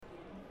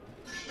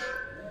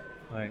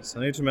Right,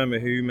 so I need to remember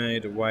who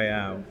made A Way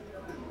Out.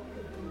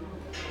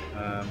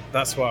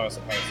 That's what I was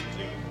supposed to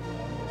do.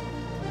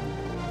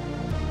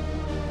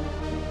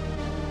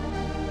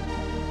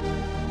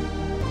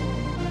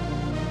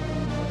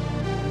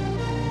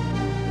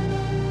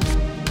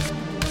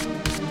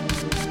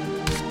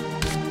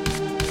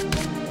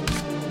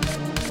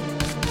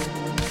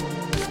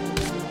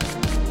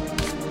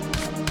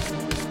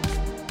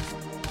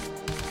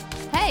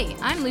 Hey,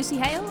 I'm Lucy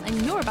Hale,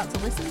 and you're about to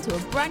listen to a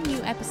brand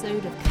new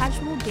episode of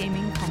Casual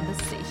Gaming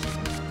Conversation.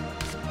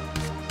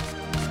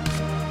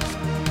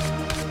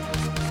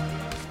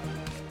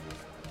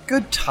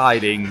 Good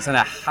tidings and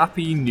a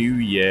happy new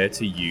year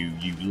to you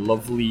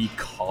lovely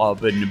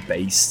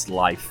carbon-based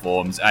life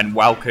forms, and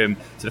welcome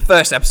to the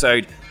first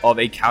episode of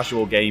a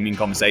Casual Gaming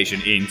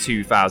Conversation in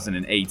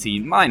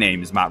 2018. My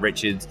name is Matt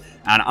Richards,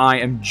 and I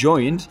am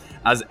joined,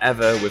 as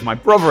ever, with my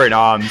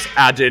brother-in-arms,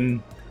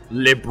 Adam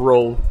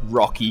Liberal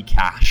Rocky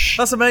Cash.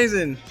 That's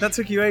amazing. That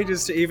took you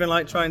ages to even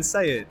try and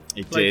say it.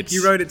 It did.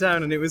 You wrote it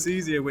down, and it was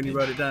easier when you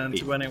wrote it down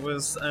to when it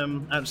was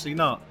actually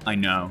not. I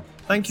know.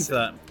 Thank you for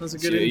that. That's a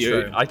good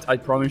intro. I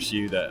promise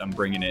you that I'm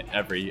bringing it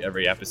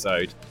every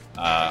episode.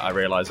 I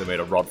realise I made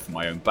a rod for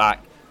my own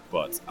back,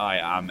 but I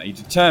am a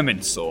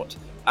determined sort.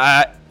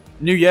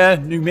 New year,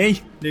 new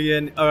me. New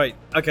year. All right.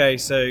 Okay.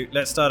 So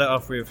let's start it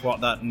off with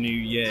what that new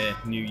year,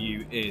 new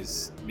you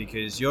is,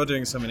 because you're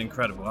doing something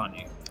incredible, aren't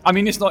you? I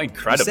mean, it's not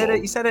incredible.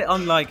 You said it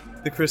on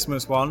the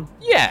Christmas one.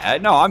 Yeah.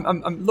 No,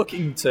 I'm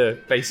looking to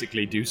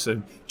basically do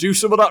some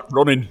of that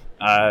running.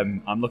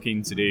 I'm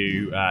looking to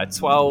do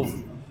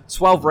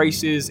 12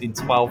 races in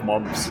 12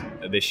 months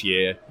this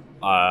year,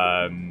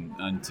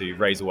 and to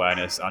raise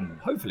awareness and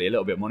hopefully a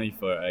little bit of money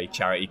for a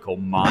charity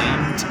called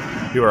Mind,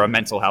 who are a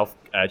mental health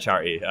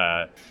charity,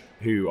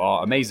 who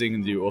are amazing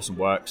and do awesome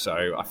work.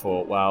 So I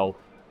thought, well,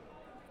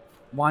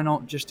 why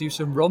not just do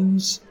some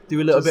runs?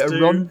 Do a little bit of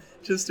run.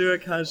 Just do a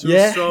casual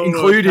stroll.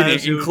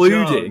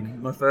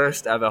 Including my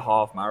first ever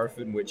half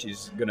marathon, which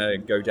is gonna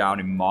go down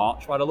in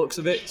March by the looks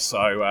of it.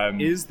 So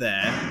is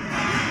there?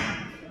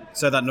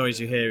 So that noise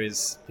you hear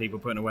is people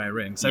putting away a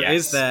ring. So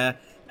yes. Is there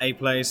a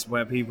place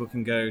where people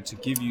can go to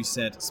give you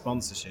said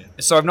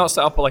sponsorship? So I've not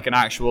set up an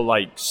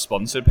actual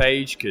sponsored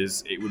page,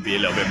 because it would be a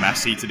little bit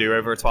messy to do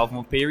over a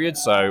 12-month period.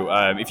 So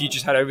if you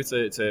just head over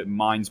to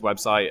Mind's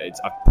website,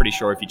 I'm pretty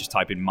sure if you just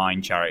type in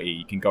Mind Charity,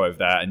 you can go over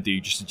there and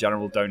do just a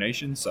general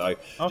donation. So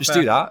just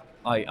do that.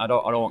 I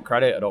don't want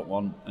credit. I don't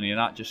want any of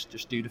that.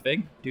 Just do the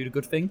thing. Do the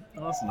good thing.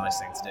 Oh, that's a nice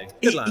thing to do.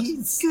 Good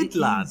lads. Good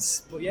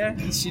lads. But yeah,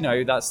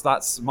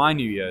 that's my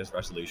New Year's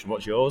resolution.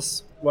 What's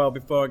yours? Well,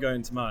 before I go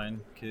into mine,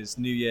 because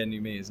New Year,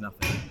 New Me is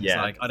nothing.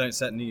 Yeah. It's I don't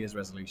set New Year's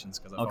resolutions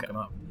because I fuck them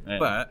up. Yeah.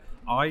 But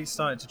I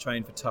started to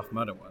train for Tough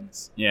Mudder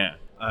once. Yeah.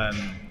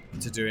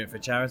 To do it for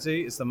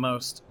charity. It's the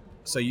most...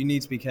 So you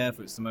need to be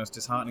careful. It's the most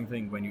disheartening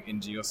thing when you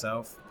injure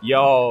yourself.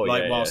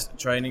 Whilst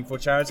training for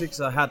charity,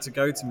 because I had to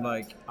go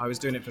to I was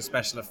doing it for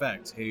Special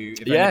Effect, who,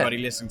 if anybody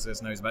listening to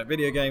this knows about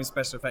video games,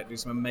 Special Effect do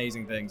some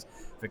amazing things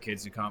for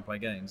kids who can't play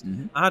games.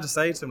 Mm-hmm. I had to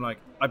say to him, I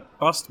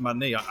bust my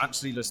knee. I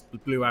actually just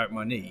blew out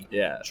my knee.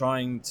 Yeah.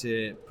 Trying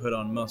to put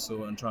on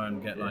muscle and try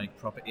and get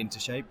proper into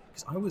shape,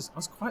 because I was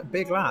quite a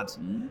big lad.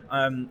 Mm-hmm.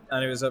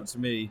 And it was up to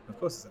me. Of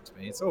course, it's up to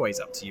me. It's always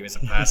up to you as a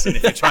person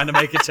if you're trying to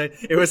make a change.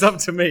 It was up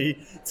to me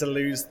to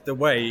lose the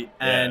weight,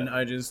 and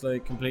I just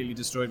completely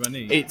destroyed my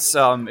knee. It's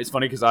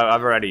funny because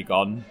I've already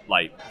gone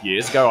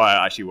years ago.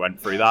 I actually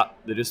went through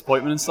the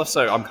disappointment and stuff.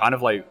 So I'm kind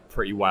of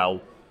pretty well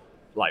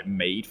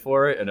made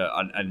for it,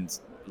 and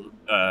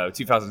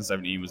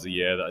 2017 was the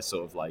year that I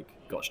sort of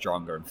got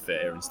stronger and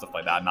fitter and stuff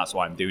like that, and that's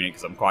why I'm doing it,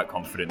 because I'm quite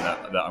confident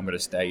that I'm going to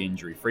stay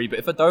injury free. But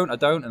if I don't,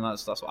 and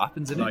that's what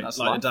happens, isn't it? That's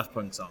the Daft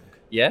Punk song.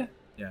 Yeah.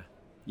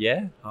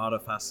 Harder,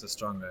 faster,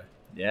 stronger.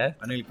 Yeah.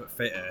 I nearly put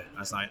fitter.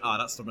 I was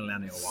that's the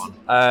millennial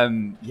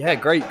one.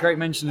 Great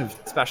mention of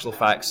Special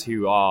Effects,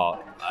 who are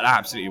an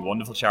absolutely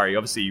wonderful charity.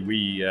 Obviously,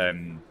 we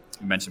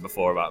mentioned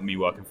before about me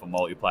working for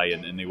Multiplay,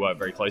 and they work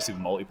very closely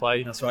with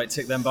Multiplay. That's right.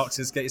 Tick them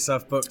boxes. Get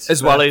yourself booked.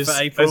 As well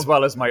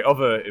as my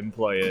other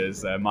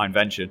employers,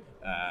 Mindvention.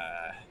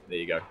 There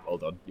you go.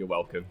 Hold on. You're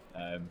welcome.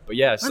 But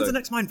yeah. When's the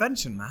next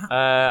Mindvention, Matt?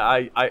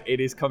 It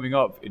is coming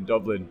up in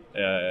Dublin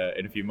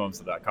in a few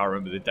months. I can't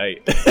remember the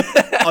date.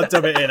 I'll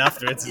dub it in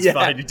afterwards. It's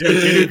fine. You do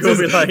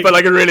it.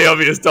 But a really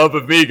obvious dub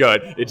of me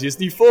going, it is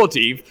the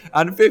 14th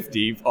and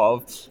 15th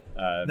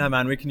of... no,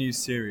 man, we can use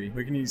Siri.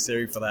 We can use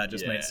Siri for that.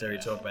 Just make Siri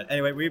talk about it.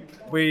 Anyway,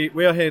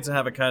 we are here to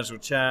have a casual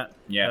chat.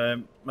 Yeah.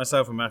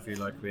 Myself and Matthew,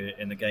 we're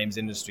in the games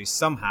industry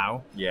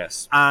somehow.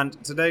 Yes. And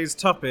today's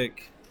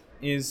topic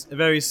is a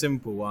very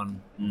simple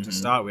one to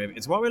start with.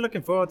 It's what we're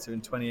looking forward to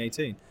in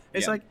 2018.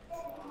 It's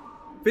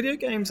video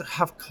games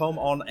have come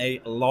on a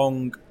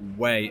long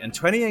way, and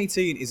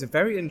 2018 is a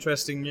very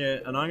interesting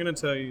year, and I'm going to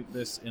tell you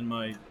this in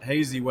my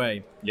hazy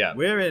way. Yeah.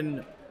 We're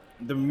in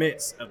the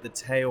midst of the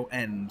tail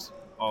end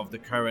of the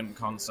current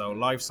console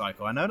life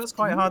cycle. I know that's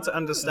quite hard to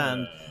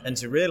understand and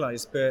to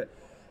realize, but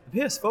the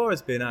PS4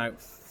 has been out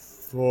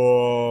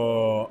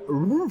for...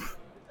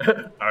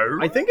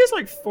 I think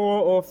it's 4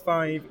 or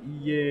 5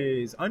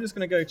 years. I'm just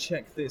going to go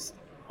check this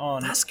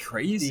on. That's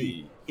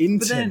crazy.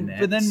 Internet.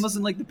 But then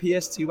wasn't like the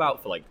PS2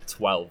 out for like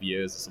 12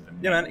 years or something?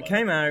 Yeah, man. It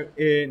came out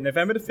in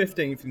November the 15th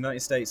in the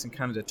United States and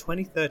Canada,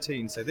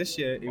 2013. So this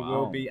year it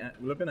will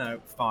have been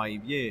out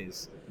 5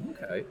 years.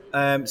 Okay.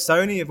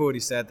 Sony have already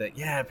said that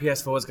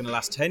PS4 is going to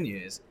last 10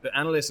 years, but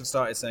analysts have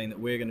started saying that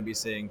we're going to be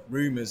seeing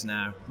rumors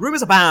now.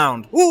 Rumors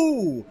abound.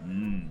 Ooh.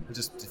 I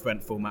just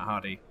went full Matt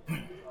Hardy.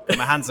 Got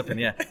my hands up in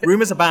the air.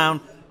 Rumors abound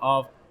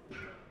of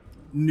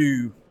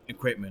new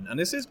equipment, and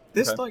this is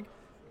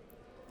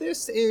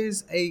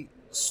a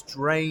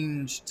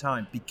strange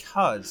time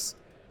because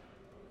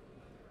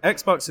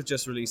Xbox have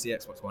just released the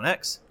Xbox One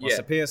X, whilst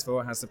the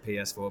PS4 has the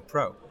PS4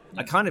 Pro.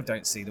 I kind of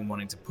don't see them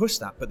wanting to push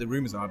that, but the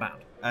rumors are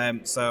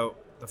abound. So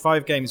the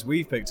 5 games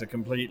we've picked are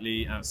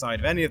completely outside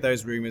of any of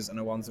those rumors and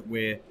are ones that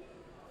we're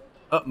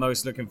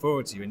utmost looking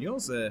forward to. And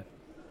yours are...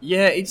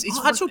 Yeah, it's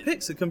actual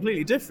picks are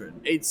completely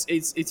different.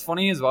 It's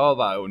funny as well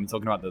about when you're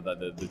talking about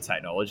the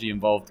technology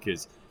involved,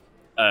 because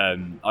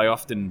I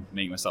often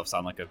make myself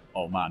sound like an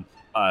old man.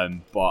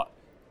 But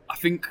I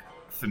think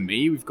for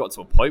me, we've got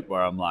to a point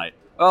where I'm like,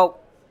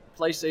 well,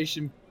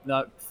 PlayStation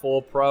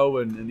 4 Pro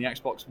and the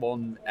Xbox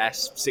One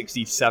S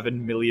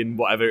 67 million,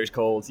 whatever it's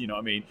called, you know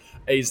what I mean,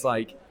 is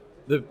like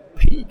the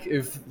peak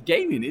of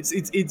gaming.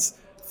 It's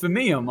for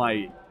me, I'm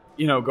like,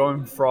 you know,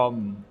 going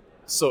from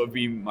sort of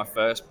being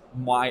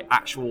my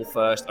actual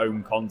first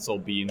own console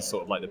being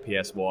sort of like the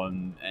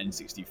PS1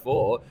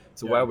 N64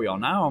 to where we are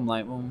now. I'm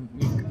like, well,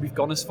 we've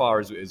gone as far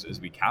as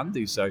we can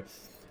do. So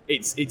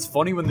it's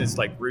funny when there's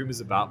like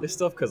rumors about this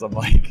stuff, because I'm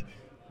like,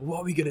 what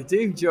are we gonna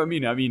do? Do you know what I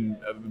mean? I mean,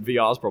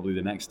 VR is probably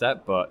the next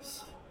step, but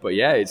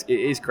yeah, it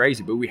is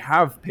crazy. But we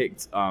have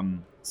picked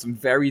some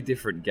very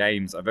different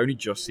games. I've only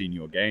just seen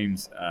your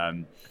games.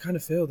 I kind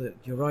of feel that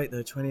you're right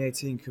though.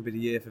 2018 could be the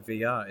year for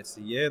VR. It's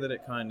the year that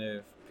it kind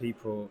of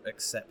people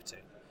accept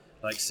it.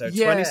 Like, so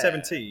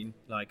 2017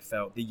 like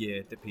felt the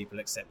year that people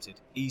accepted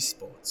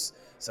esports.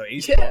 So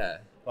esports,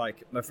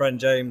 like my friend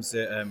James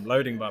at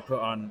Loading Bar put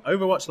on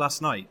Overwatch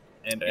last night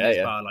in his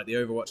bar, like the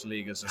Overwatch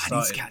League has just started.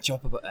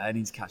 I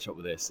need to catch up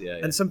with this.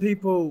 And some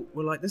people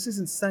were like, this is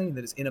insane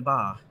that it's in a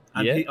bar.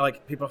 And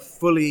people are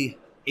fully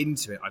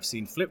into it. I've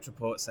seen flipped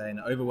reports saying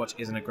that Overwatch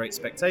isn't a great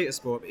spectator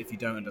sport, but if you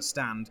don't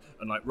understand,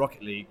 unlike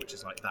Rocket League, which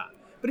is like that.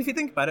 But if you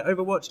think about it,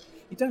 Overwatch,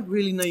 you don't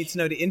really need to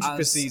know the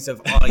intricacies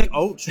of like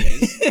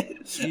ultras.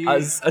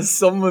 As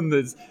someone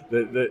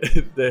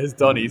that has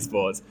done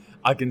esports,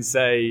 I can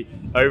say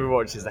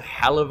Overwatch is a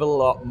hell of a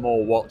lot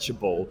more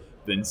watchable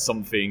than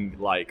something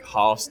like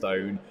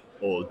Hearthstone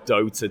or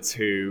Dota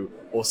 2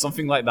 or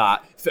something like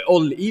that,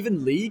 or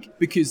even League,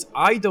 because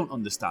I don't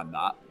understand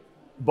that.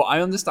 But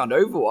I understand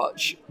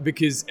Overwatch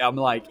because I'm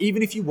like,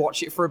 even if you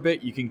watch it for a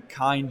bit, you can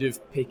kind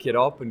of pick it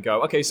up and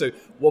go, okay, so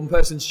one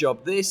person's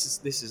job, this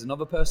is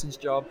another person's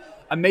job,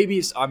 and maybe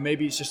it's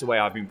just the way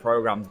I've been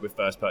programmed with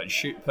first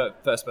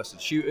person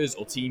shooters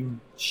or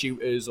team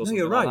shooters or something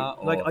you're right.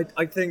 like that. Like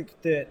I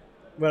think that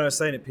when I was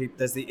saying it,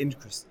 there's the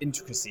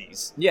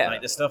intricacies,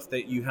 like the stuff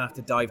that you have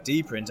to dive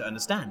deeper into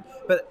understand.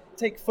 But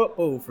take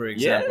football for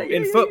example.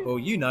 In football,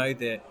 you know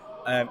that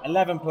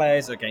 11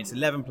 players against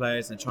 11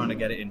 players and trying to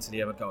get it into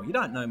the other goal. You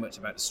don't know much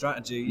about the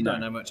strategy. You don't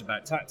know much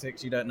about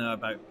tactics. You don't know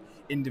about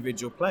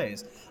individual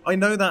players. I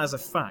know that as a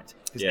fact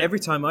because every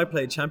time I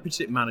played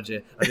Championship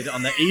Manager, I did it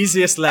on the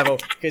easiest level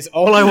because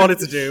all I wanted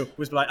to do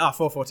was be like,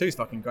 4-4-2 is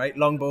fucking great.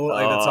 Long ball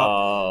over the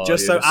top.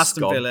 Just so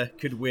Aston Villa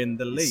could win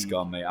the league.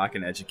 Scum, mate. I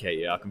can educate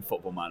you. I can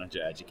Football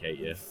Manager educate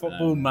you.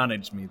 Football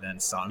manage me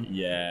then, son.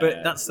 Yeah.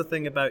 But that's the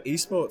thing about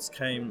esports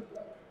came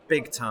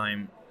big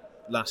time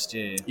last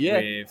year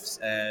with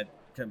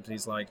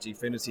companies like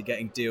Gfinity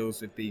getting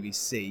deals with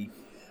BBC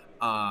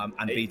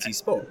and BT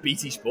Sport.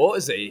 BT Sport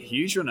is a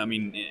huge one. I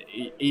mean,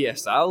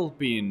 ESL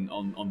being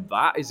on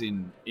that is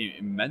in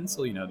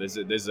mental. You know, there's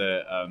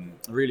a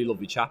really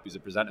lovely chap who's a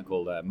presenter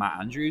called Matt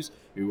Andrews,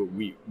 who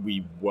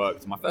we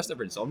worked my first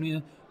ever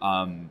Insomnia,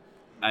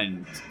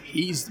 and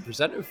he's the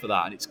presenter for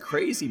that, and it's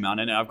crazy, man.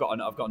 And I've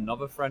got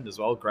another friend as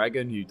well,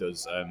 Gregan, who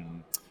does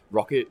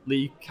Rocket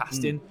League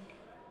casting,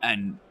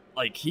 and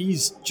like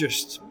he's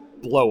just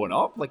blowing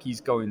up. Like he's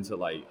going to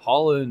like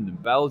Holland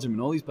and Belgium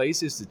and all these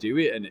places to do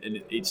it,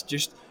 and it's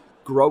just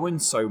growing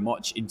so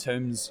much in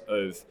terms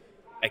of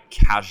a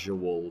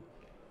casual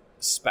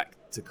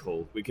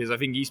spectacle, because I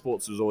think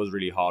esports was always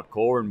really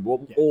hardcore and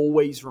will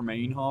always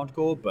remain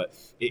hardcore, but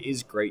it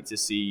is great to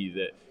see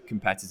that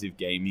competitive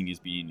gaming is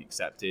being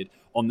accepted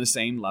on the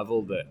same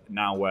level that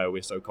now where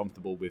we're so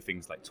comfortable with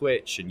things like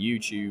Twitch and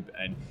YouTube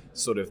and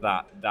sort of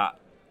that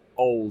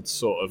old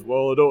sort of,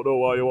 well, I don't know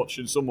why you're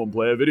watching someone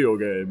play a video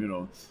game, you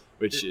know.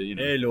 Which, you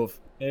know.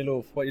 Hey,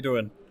 love, what you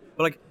doing?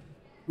 But like,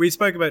 we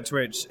spoke about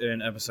Twitch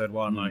in episode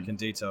 1, like in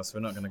detail, so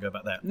we're not going to go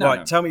back there.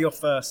 No. Tell me your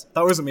first.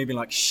 That wasn't me being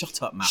like,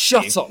 shut up, Matt.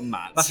 Shut up,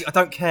 Matt. I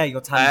don't care.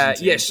 You're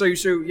talented. So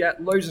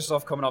loads of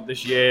stuff coming up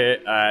this year.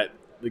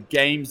 The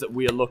games that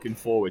we are looking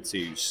forward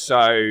to.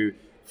 So,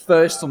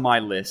 first on my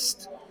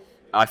list,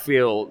 I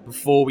feel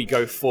before we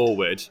go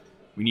forward,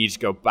 we need to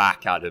go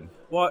back, Adam.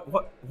 What?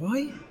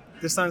 Why?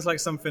 This sounds like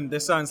something.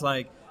 This sounds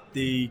like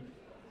the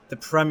the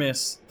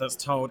premise that's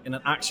told in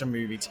an action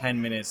movie 10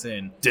 minutes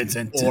in,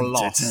 or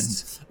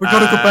lost. We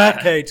gotta go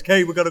back, Kate.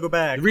 Kate, we gotta go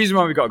back. The reason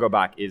why we gotta go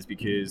back is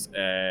because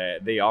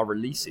they are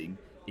releasing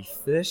a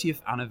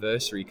 30th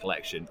anniversary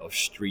collection of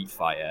Street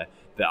Fighter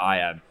that I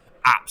am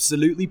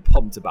absolutely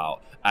pumped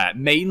about.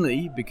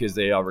 Mainly because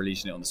they are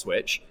releasing it on the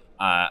Switch,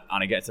 and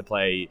I get to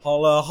play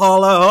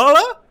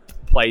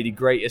play the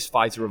greatest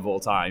fighter of all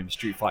time,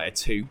 Street Fighter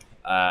 2,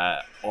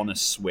 on a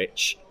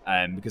Switch.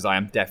 Because I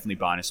am definitely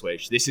buying a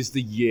Switch. This is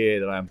the year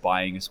that I am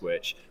buying a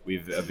Switch.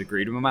 I've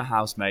agreed with my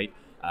housemate,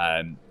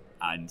 and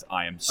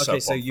I am so. Okay,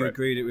 so you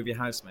agreed it with your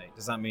housemate.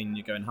 Does that mean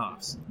you're going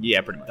halves?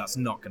 Yeah, pretty much. That's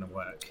not going to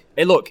work.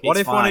 Hey, look, what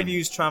if fine. one of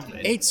you's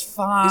travelling? It's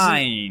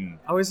fine.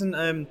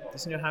 Isn't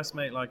your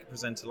housemate like a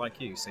presenter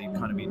like you? So you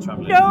kind of be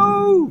travelling.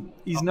 No,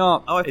 he's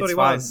not. Oh, I thought he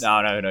was.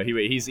 No.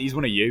 He's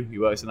one of you. He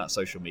works in that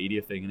social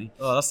media thing, isn't he?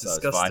 Oh, that's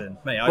disgusting.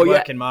 Mate, I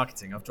work in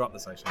marketing. I've dropped the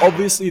social media.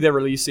 Obviously, they're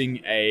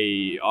releasing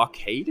a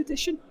arcade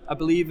edition, I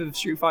believe, of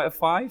Street Fighter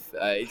 5.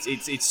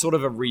 It's sort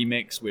of a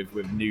remix with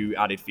new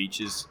added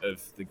features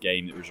of the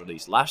game that was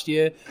released last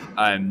year,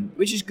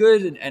 which is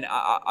good. And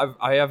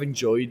I have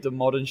enjoyed the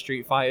modern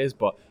Street Fighters,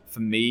 but for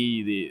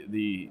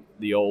me,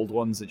 the old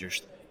ones are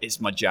just,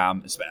 it's my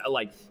jam. It's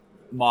like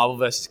Marvel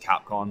vs.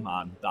 Capcom,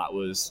 man. That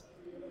was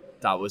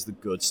the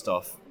good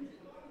stuff.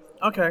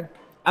 Okay.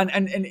 And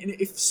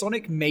if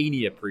Sonic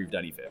Mania proved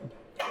anything,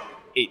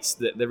 it's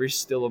that there is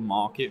still a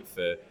market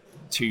for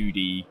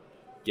 2D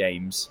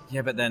games.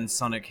 Yeah, but then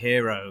Sonic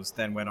Heroes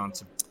then went on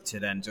to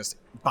then just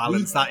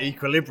balance that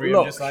equilibrium.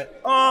 Look, just like,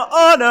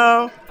 oh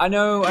no. I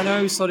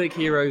know Sonic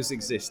Heroes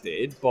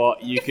existed,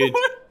 but you could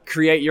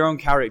create your own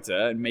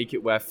character and make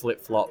it wear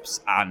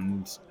flip-flops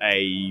and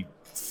a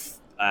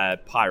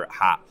pirate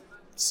hat.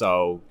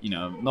 So,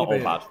 not all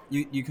bad.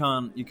 You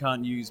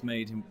can't use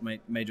made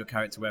your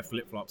character wear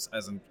flip-flops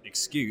as an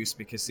excuse,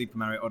 because Super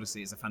Mario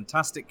Odyssey is a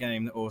fantastic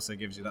game that also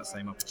gives you that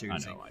same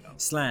opportunity. I know.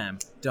 Slam,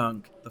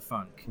 dunk, the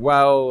funk.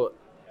 Well,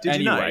 Did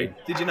you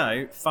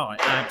know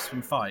Abs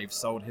from 5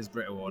 sold his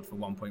Brit Award for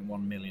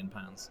 £1.1 million?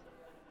 I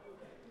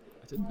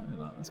didn't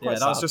know that. That's quite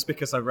sad. That was just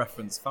because I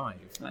referenced 5.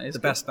 That is the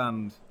good. best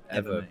band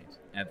ever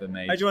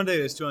made. How do you want to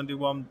do this? Do you want to do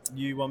one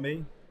you, one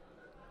me?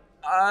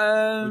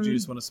 Or do you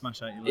just want to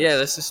smash out your list? Yeah,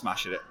 let's just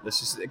smash it.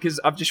 Because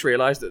I've just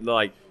realised that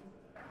like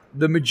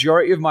the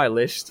majority of my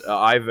list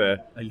are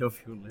either I love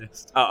your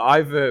list.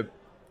 Either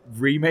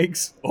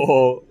remakes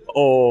or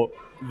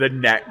the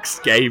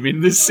next game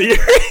in the series.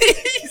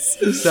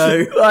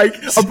 So,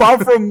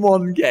 apart from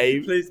one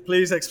game,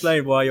 please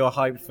explain why you're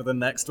hyped for the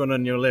next one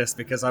on your list,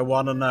 because I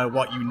want to know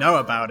what you know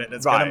about it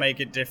that's going to make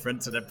it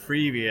different to the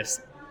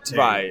previous two.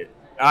 Right.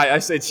 I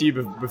said to you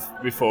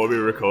before we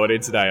were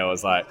recording today, I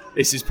was like,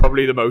 this is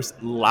probably the most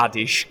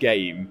laddish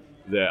game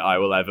that I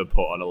will ever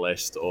put on a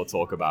list or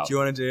talk about. Do you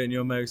want to do it in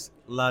your most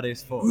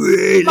laddish form?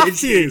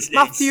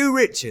 Matthew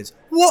Richards,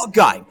 what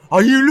game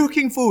are you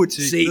looking forward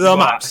to the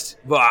most?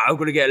 Right, I'm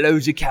going to get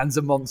loads of cans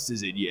of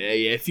monsters in.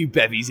 Yeah, a few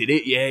bevies in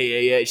it.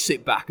 Yeah.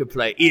 Sit back and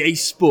play EA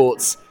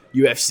Sports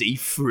UFC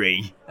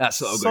 3.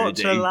 That's what I'm going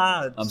to do.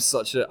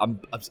 Such a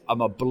lad.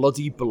 I'm a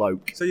bloody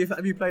bloke. So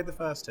have you played the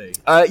first two?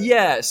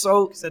 Yeah.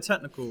 So they're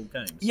technical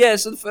games. Yeah.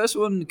 So the first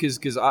one, because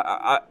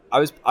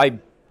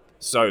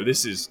so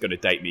this is going to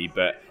date me,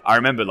 but I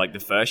remember like the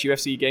first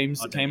UFC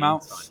games that came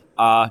out.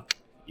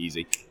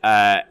 Easy.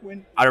 I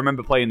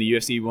remember playing the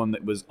UFC one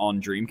that was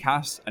on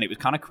Dreamcast, and it was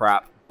kind of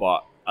crap,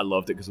 but I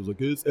loved it because I was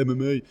like, it's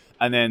MMA.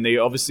 And then they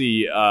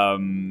obviously,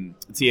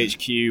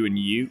 THQ and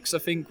Ukes, I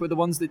think, were the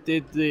ones that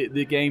did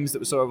the games that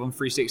were sort of on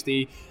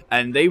 360,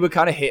 and they were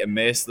kind of hit and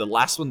miss. The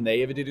last one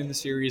they ever did in the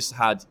series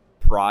had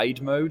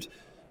Pride mode,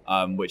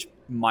 which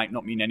might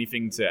not mean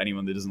anything to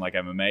anyone that doesn't like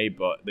MMA,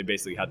 but they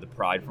basically had the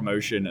Pride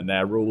promotion and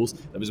their rules.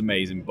 That was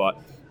amazing. But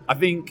I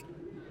think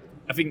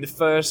the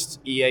first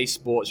EA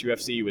Sports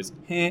UFC was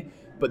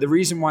but the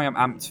reason why I'm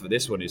amped for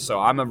this one is, so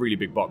I'm a really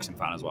big boxing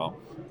fan as well.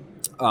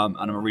 And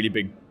I'm a really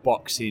big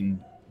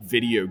boxing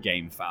video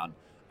game fan.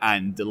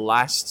 And the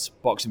last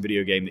boxing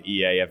video game that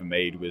EA ever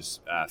made was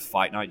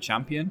Fight Night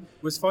Champion.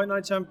 Was Fight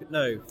Night Champion?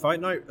 No, Fight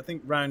Night, I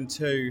think round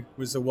 2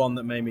 was the one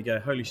that made me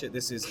go, holy shit,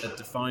 this is a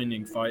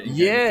defining fighting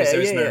game. Because there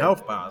was no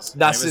health bars.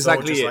 That's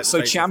exactly it. Like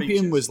so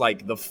Champion was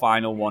like the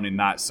final one in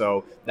that.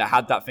 So that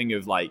had that thing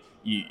of like,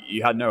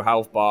 you had no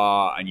health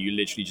bar and you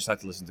literally just had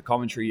to listen to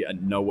commentary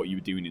and know what you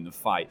were doing in the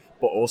fight.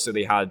 But also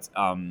they had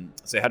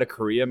a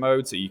career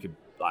mode, so you could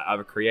like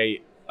either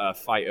create a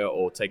fighter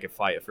or take a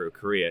fighter through a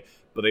career.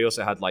 But they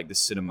also had like the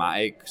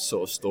cinematic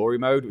sort of story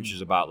mode, which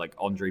is about like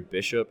Andre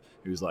Bishop,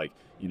 who's like,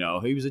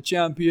 he was a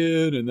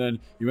champion and then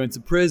he went to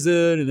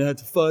prison and then had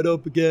to fight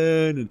up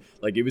again, and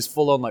like it was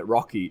full on like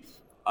Rocky.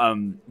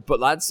 But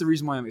that's the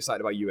reason why I'm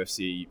excited about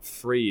UFC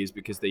 3, is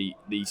because they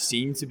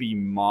seem to be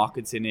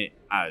marketing it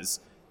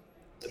as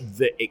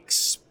the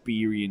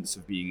experience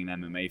of being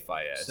an MMA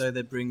fighter. So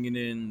they're bringing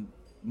in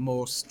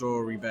more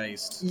story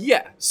based.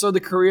 Yeah. So the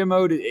career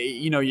mode,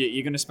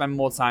 you're going to spend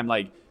more time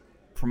like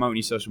promoting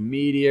your social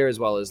media, as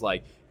well as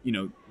like,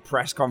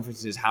 press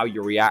conferences, how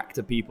you react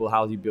to people,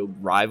 how you build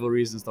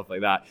rivalries and stuff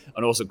like that.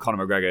 And also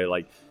Conor McGregor,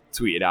 like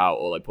tweeted out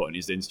or like put on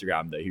his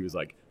Instagram that he was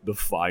like the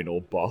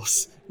final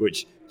boss,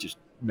 which just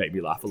made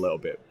me laugh a little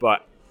bit.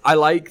 But I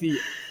like the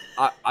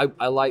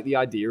I like the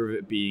idea of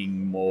it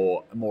being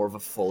more of a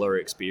fuller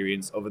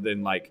experience, other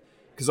than like,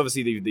 because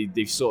obviously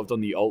they've sort of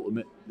done the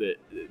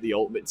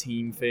ultimate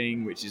team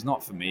thing, which is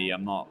not for me.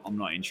 I'm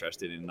not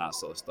interested in that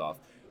sort of stuff.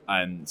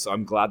 And so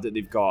I'm glad that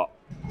they've got,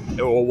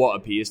 or what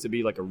appears to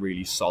be like a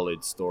really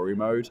solid story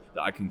mode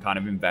that I can kind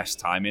of invest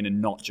time in, and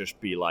not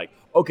just be like,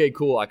 okay,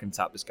 cool, I can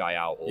tap this guy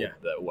out or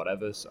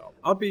whatever. So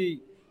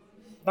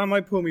that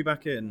might pull me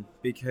back in,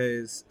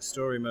 because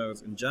story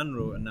modes in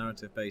general and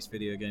narrative-based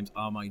video games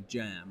are my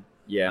jam.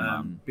 Yeah,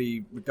 man.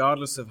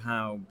 Regardless of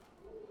how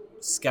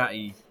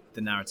scatty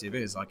the narrative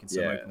is, like in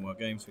some open world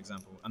games, for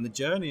example. And the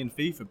journey in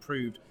FIFA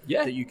proved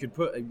that you could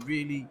put a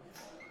really...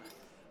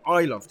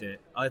 I loved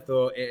it. I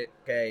thought it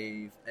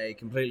gave a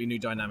completely new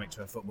dynamic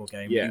to a football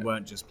game. You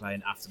weren't just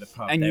playing after the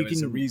pub. And there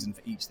was a reason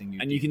for each thing you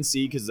did. You can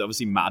see, because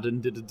obviously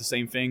Madden did the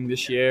same thing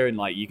this year, and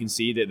like you can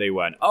see that they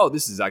went, oh,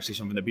 this is actually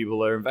something that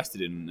people are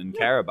invested in and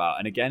care about.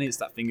 And again, it's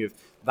that thing of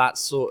that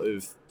sort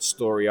of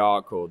story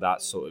arc or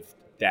that sort of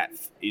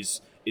depth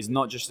is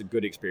not just a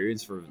good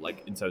experience for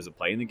like in terms of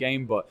playing the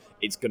game, but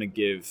it's going to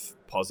give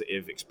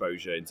positive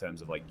exposure in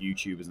terms of like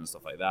YouTubers and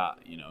stuff like that,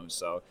 you know.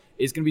 So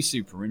it's going to be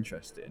super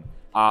interesting.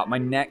 My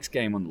next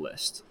game on the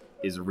list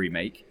is a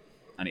remake,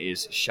 and it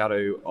is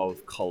Shadow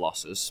of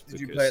Colossus. Did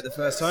you play it the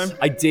first time?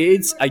 I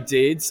did.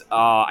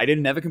 I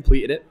never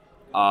completed it.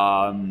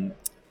 And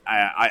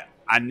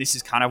this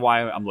is kind of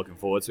why I'm looking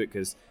forward to it,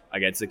 because I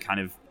get to kind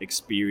of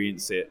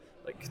experience it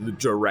like the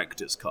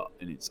director's cut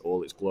in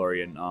all its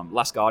glory. And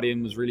Last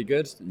Guardian was really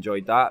good.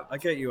 Enjoyed that. I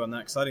get you on that,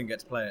 because I didn't get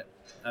to play it.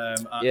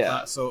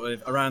 That sort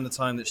of around the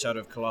time that Shadow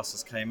of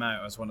Colossus came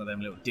out, I was one of them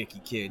little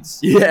dicky kids.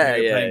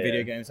 Playing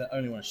video games that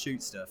only want to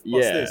shoot stuff.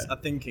 What's this? A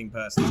thinking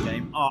person's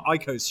game? Oh,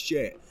 Ico's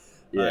shit.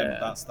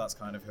 That's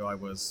kind of who I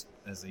was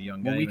as a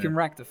young gamer. Well, we can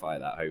rectify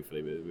that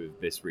hopefully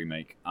with this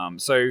remake.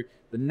 So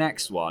the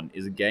next one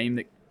is a game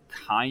that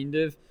kind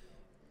of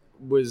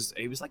was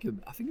like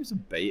I think it was a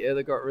beta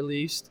that got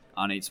released,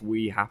 and it's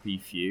We Happy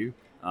Few,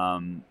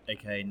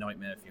 aka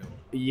Nightmare Fuel.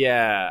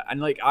 Yeah,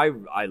 and like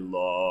I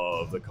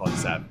love the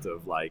concept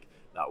of like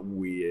that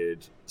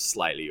weird,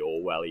 slightly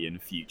Orwellian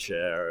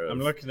future. I'm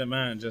looking at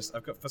man,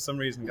 I've got, for some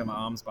reason, got my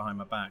arms behind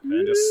my back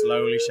and just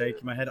slowly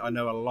shaking my head. I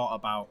know a lot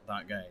about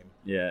that game.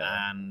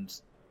 Yeah, and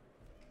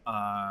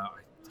I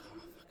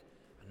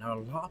know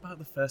a lot about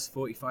the first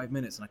 45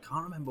 minutes, and I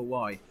can't remember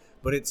why,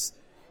 but it's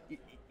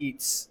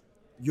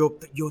your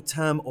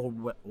term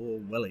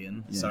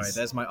Orwellian. Yes. Sorry,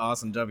 there's my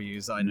R's and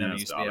W's that I never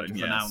used to be able to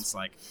pronounce,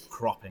 like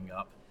cropping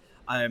up.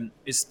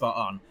 Is spot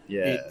on.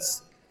 Yeah.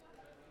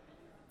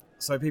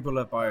 So people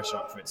love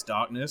BioShock for its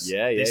darkness.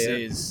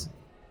 This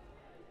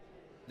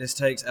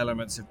takes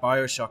elements of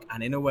BioShock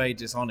and in a way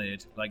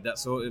Dishonored, like that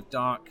sort of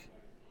dark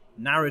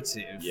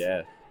narrative.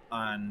 Yeah.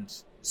 And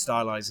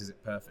stylizes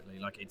it perfectly.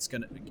 Like it's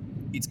gonna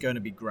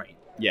be great.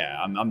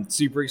 Yeah, I'm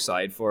super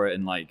excited for it,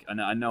 and like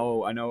I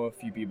know a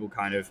few people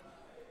kind of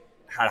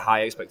had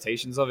high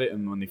expectations of it,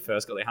 and when they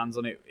first got their hands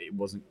on it, it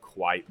wasn't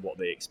quite what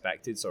they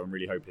expected. So I'm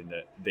really hoping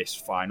that this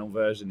final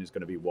version is going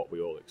to be what we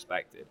all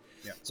expected.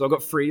 Yeah. So I've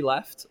got 3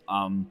 left.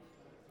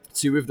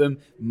 2 of them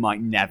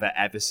might never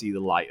ever see the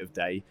light of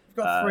day. You've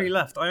got 3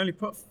 left. I only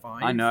put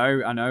 5. I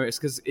know. It's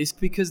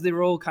because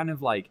they're all kind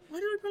of like. Why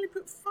did I only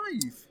put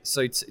 5?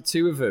 So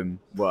 2 of them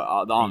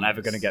aren't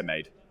ever going to get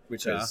made.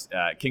 Which are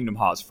Kingdom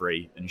Hearts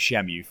 3 and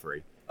Shenmue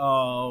 3.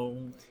 Oh.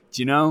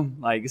 Do you know?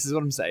 Like, this is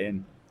what I'm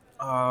saying.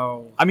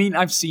 Oh. I mean,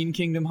 I've seen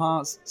Kingdom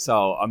Hearts,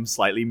 so I'm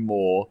slightly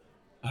more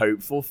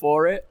hopeful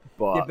for it.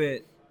 But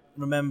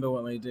remember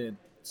what they did.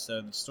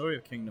 So the story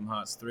of Kingdom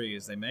Hearts 3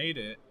 is they made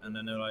it, and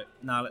then they're like,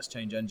 nah, let's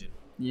change engine.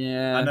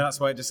 Yeah. And that's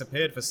why it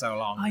disappeared for so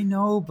long. I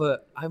know,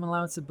 but I'm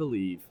allowed to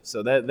believe.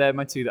 So they're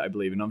my 2 that I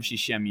believe. And obviously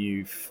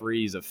Shenmue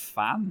 3 is a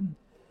fan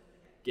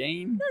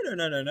game. No.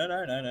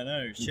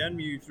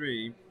 Shenmue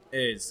 3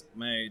 is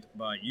made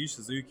by Yu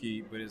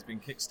Suzuki, but it's been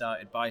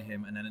kickstarted by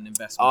him and then an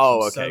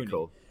investment from Sony.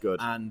 Cool. Good.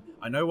 And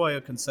I know why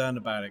you're concerned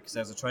about it, because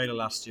there's a trailer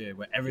last year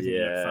where everything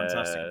looked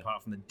fantastic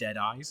apart from the dead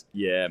eyes.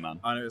 Yeah, man.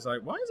 And it was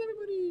like, why is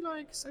everybody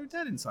like so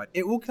dead inside?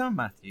 It will come,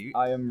 Matthew.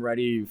 I am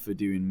ready for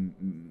doing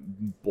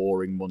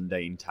boring,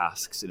 mundane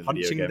tasks in a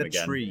video game again.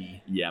 Punching the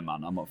tree. Yeah,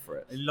 man, I'm up for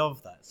it. I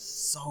love that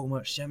so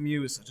much.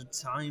 Shenmue is such a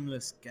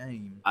timeless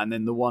game. And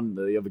then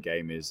the other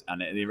game is,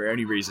 and the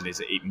only reason is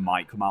that it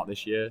might come out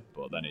this year,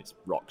 but then it's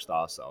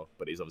Rockstar,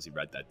 but it's obviously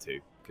Red Dead 2,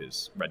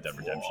 because Red Dead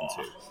Redemption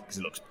 2, because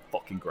it looks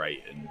fucking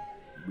great, and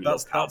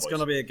that's going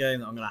to be a game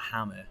that I'm going to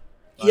hammer.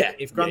 Like,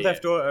 if Grand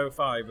Theft Auto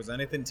 5 was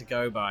anything to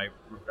go by,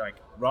 like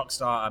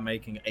Rockstar are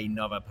making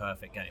another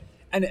perfect game.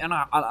 And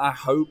I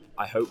hope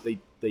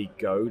they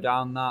go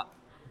down that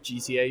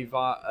GTA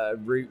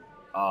route.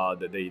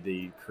 That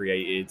they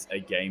created a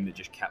game that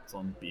just kept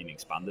on being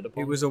expanded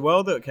upon. It was a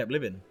world that kept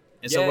living.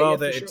 It's a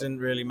world that it didn't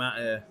really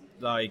matter,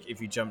 like if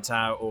you jumped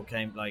out or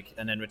came like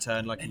and then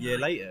returned like a year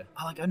later.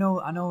 I know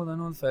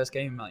the first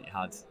game like, it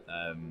had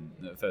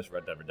the first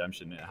Red Dead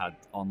Redemption, it had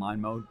online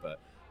mode, but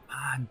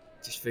man,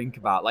 just think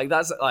about like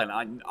that's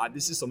like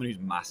this is someone who's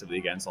massively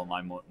against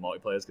online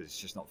multiplayers because it's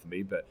just not for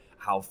me. But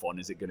how fun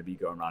is it going to be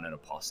going around in a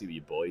posse with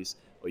your boys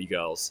or your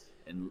girls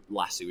and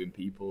lassoing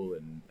people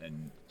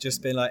and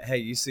just being like, hey,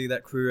 you see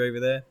that crew over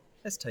there?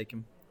 Let's take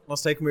them.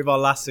 Let's take them with our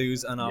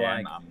lassos and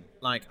our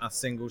like our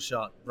single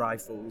shot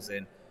rifles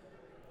in.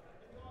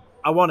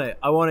 I want it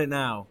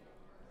now,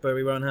 but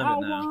we won't have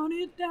it now. I want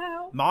it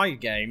now. My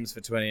games for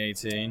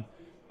 2018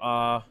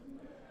 are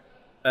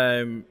I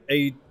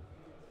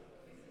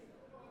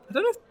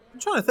don't know. I'm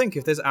trying to think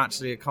if there's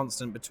actually a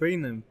constant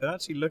between them, but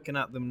actually looking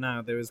at them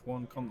now, there is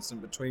one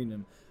constant between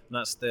them, and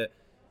that's that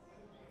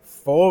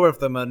 4 of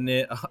them are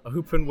near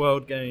open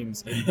world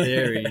games in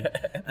theory,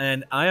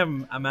 and I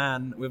am a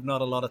man with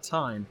not a lot of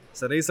time,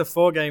 so these are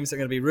 4 games that I'm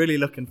going to be really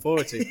looking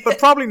forward to, but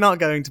probably not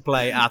going to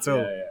play at all.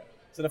 Yeah.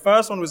 So the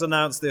first one was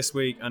announced this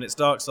week, and it's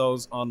Dark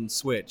Souls on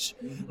Switch.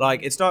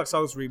 Like, it's Dark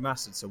Souls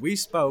remastered. So we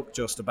spoke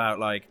just about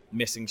like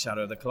missing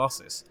Shadow of the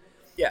Colossus.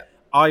 Yeah.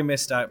 I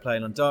missed out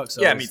playing on Dark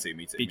Souls. Yeah, me too.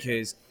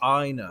 Because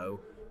I know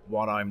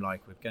what I'm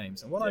like with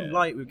games. And what I'm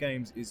like with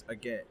games is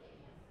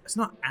it's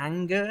not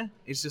anger,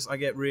 it's just I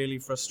get really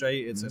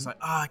frustrated. So it's like,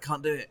 I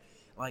can't do it.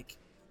 Like,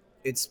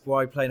 it's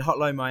why playing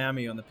Hotline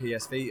Miami on the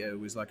PS Vita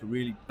was like a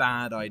really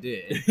bad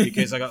idea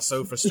because I got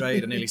so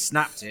frustrated I nearly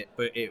snapped it,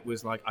 but it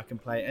was like I can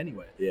play it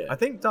anywhere. Yeah. I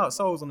think Dark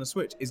Souls on the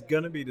Switch is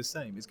going to be the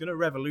same. It's going to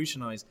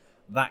revolutionize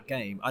that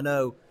game. I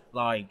know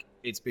like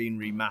it's been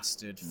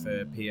remastered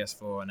for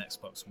PS4 and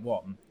Xbox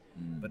One,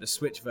 but the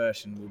Switch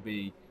version will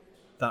be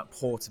that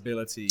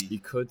portability. You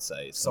could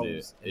say it's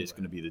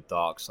going to be the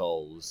Dark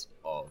Souls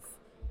of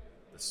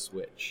the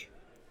Switch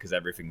because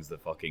everything's the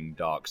fucking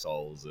Dark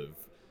Souls of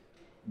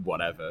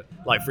whatever.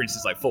 Like, for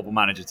instance, like Football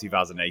Manager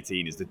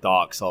 2018 is the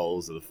Dark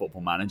Souls of the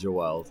Football Manager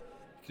world.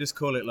 Just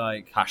call it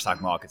like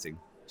hashtag marketing.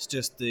 It's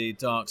just the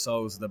Dark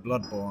Souls of the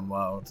Bloodborne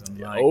world. And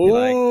like,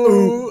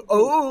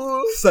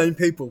 same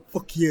people.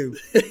 Fuck you.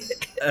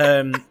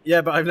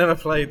 Yeah, but I've never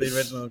played the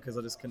original because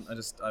I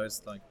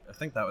was like, I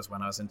think that was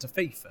when I was into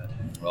FIFA.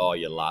 Oh,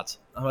 you lad.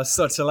 I was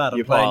such a lad.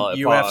 I'm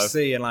playing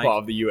UFC and like part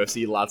of the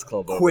UFC lads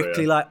club.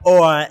 Quickly, like, all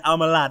right,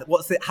 I'm a lad.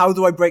 What's it? How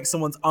do I break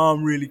someone's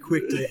arm really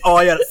quickly? Oh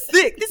yeah,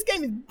 sick. This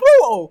game is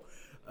brutal.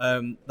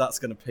 That's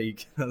gonna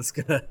peak.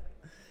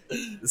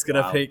 It's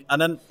gonna peak,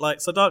 and then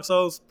like so, Dark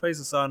Souls, Praise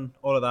the Sun,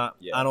 all of that,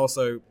 and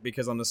also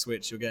because on the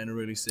Switch you're getting a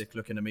really sick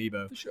looking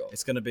amiibo. For sure.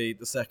 It's gonna be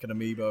the second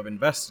amiibo I've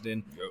invested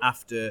in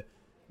after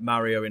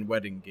Mario in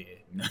Wedding Gear,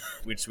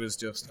 which was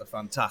just a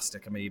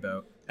fantastic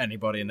amiibo.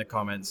 Anybody in the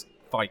comments,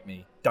 fight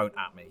me, don't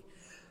at me.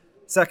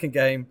 Second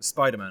game,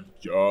 Spider-Man.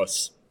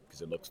 Yes,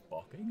 because it looks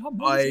fucking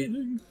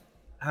amazing.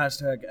 I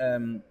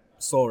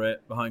saw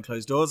it behind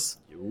closed doors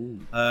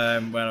when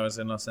I was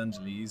in Los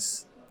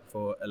Angeles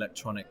for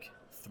Electronic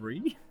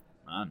 3.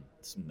 Man,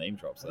 some name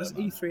drops there. What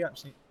is E3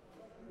 actually?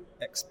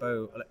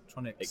 Expo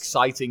Electronics.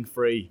 Exciting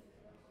 3.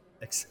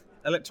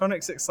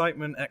 Electronics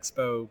Excitement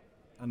Expo,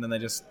 and then they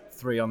just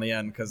 3 on the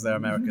end because they're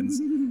Americans.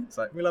 It's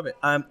like, we love it.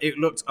 It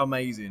looked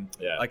amazing.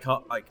 Yeah.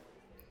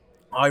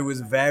 I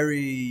was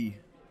very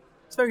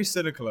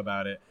cynical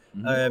about it.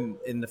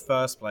 In the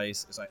first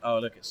place, it's like, oh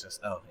look, it's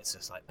just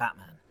like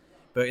Batman.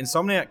 But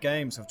Insomniac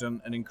Games have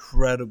done an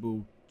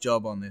incredible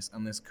job on this,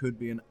 and this could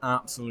be an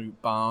absolute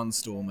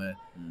barnstormer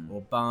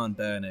or barn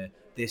burner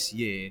this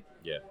year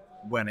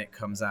when it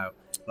comes out.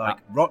 Like,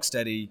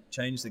 Rocksteady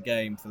changed the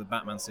game for the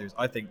Batman series.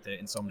 I think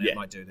that Insomniac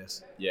might do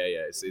this.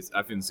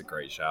 I think it's a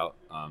great shout.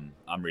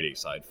 I'm really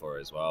excited for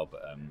it as well.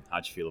 But how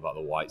do you feel about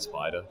the white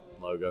spider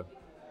logo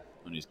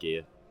on his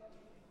gear?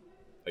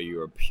 Are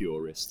you a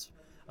purist?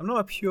 I'm not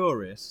a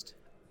purist,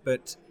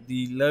 but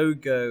the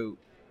logo...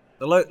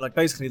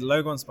 basically the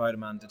logo on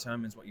Spider-Man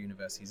determines what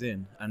universe he's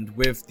in, and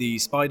with the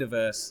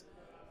Spider-Verse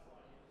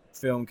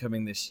film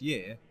coming this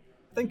year,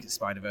 I think it's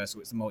Spider-Verse or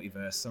it's the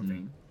multiverse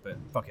something, but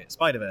fuck it,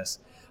 Spider-Verse.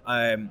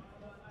 The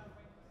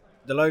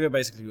logo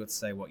basically would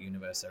say what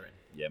universe they're in.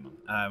 Yeah,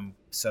 man.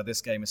 So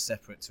this game is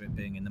separate to it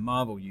being in the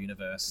Marvel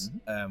universe,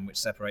 which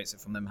separates it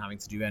from them having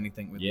to do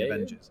anything with the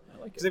Avengers.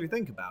 Because if you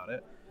think about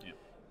it,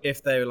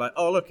 if they were like,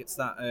 oh look, it's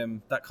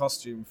that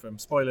costume from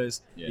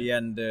spoilers, the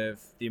end of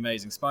The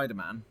Amazing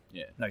Spider-Man.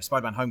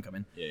 Spider-Man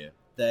Homecoming.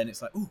 Then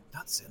it's like, ooh,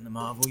 that's in the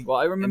Marvel. Well,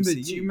 I remember.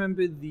 MCU. Do you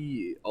remember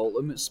the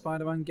Ultimate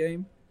Spider-Man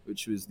game,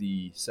 which was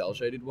the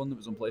cel-shaded one that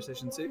was on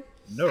PlayStation 2?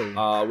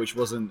 No. Which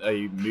wasn't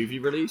a movie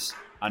release,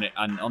 and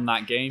on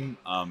that game,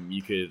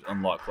 you could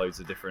unlock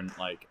loads of different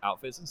like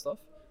outfits and stuff.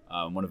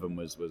 One of them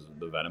was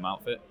the Venom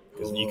outfit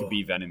because you could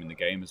be Venom in the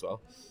game as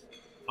well.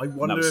 I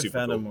wonder if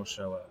Venom will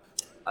show up.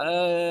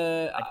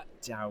 I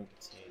doubt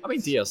it. I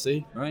mean,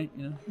 DLC, right?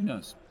 You know, who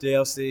knows?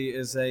 DLC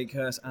is a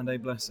curse and a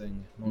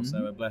blessing. More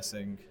so a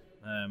blessing.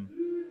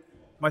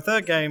 My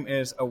third game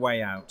is A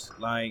Way Out.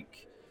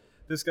 Like,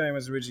 this game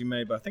was originally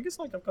made by, I think it's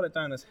like, I've got it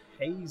down as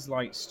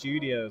Hazelight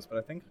Studios, but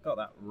I think I got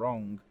that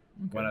wrong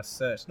when I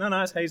searched. No,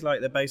 it's Hazelight.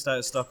 They're based out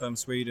of Stockholm,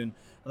 Sweden.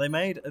 And they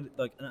made an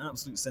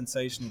absolute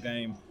sensational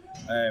game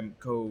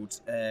called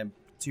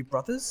Two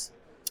Brothers.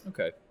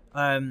 Okay.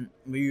 Where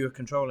you were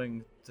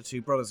controlling the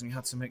two brothers, and you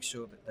had to make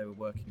sure that they were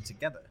working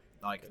together.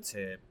 like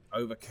to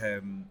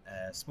overcome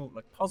small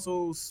like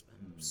puzzles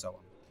and so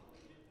on.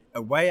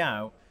 A Way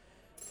Out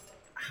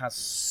has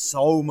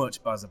so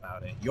much buzz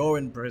about it. You're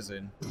in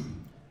prison.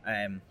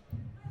 And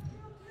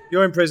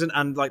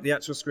like the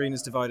actual screen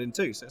is divided in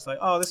two, so it's like,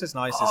 oh, this is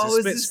nice. This is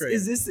split screen.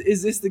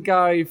 Is this the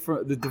guy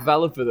from the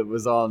developer that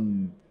was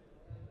on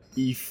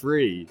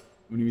E3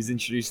 when he was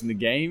introducing the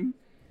game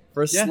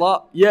for a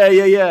slot?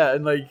 Yeah.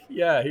 And like,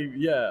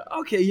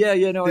 okay,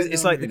 yeah. No,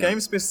 it's like the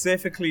game's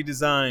specifically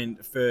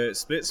designed for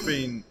split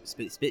screen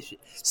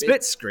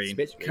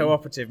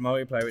cooperative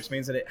multiplayer, which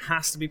means that it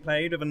has to be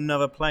played with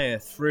another player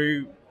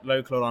through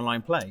local or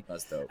online play.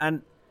 That's dope.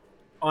 And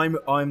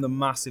I'm the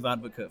massive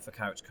advocate for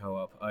couch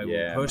co-op. I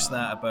will push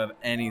that above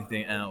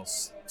anything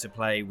else to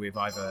play with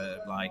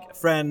either like a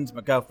friend, my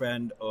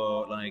girlfriend,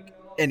 or like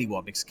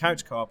anyone, because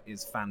couch co-op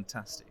is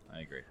fantastic. I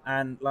agree.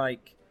 And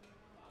like,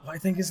 what I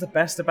think is the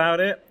best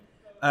about it,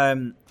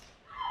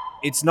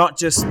 it's not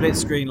just split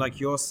screen like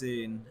you're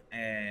seeing,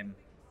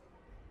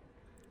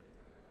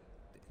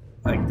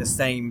 like the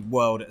same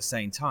world at the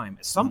same time.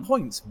 At some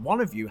points,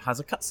 one of you has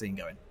a cutscene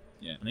going,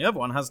 and the other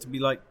one has to be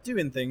like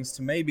doing things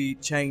to maybe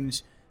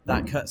change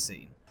that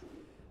cutscene.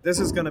 This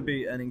is going to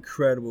be an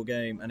incredible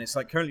game, and it's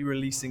like currently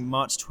releasing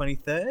March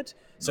 23rd,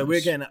 so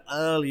we're getting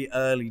an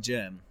early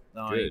gem.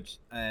 Good.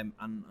 And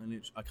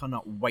I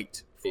cannot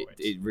wait for it.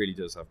 It really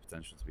does have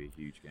potential to be a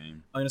huge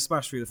game. I'm going to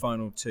smash through the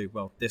final two.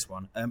 Well, this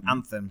one.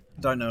 Anthem.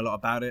 Don't know a lot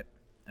about it.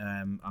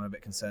 I'm a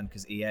bit concerned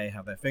because EA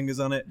have their fingers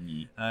on it.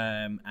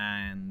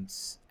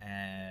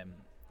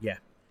 Yeah.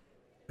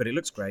 But it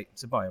looks great.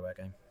 It's a BioWare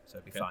game, so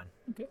it'll be fine.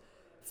 Okay.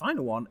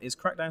 Final one is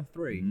Crackdown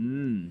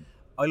 3.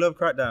 I love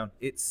Crackdown.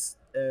 It's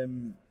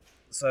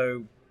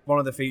so one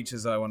of the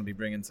features I want to be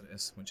bringing to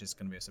this, which is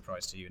going to be a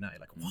surprise to you now.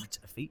 Like, what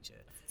a feature?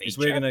 Is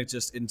we're going to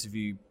just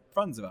interview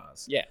friends of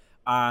ours. Yeah.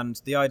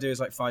 And the idea is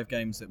like 5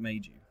 games that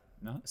made you.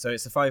 Uh-huh. So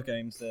it's the 5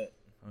 games that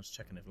I was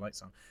checking if the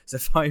lights on. So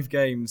 5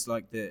 games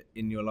like that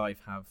in your life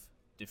have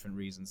different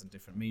reasons and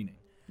different meaning.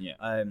 Yeah.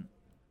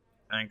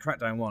 And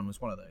Crackdown 1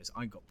 was one of those.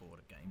 I got bored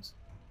of games.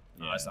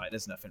 Yeah. I was like,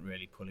 there's nothing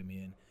really pulling me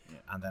in. Yeah.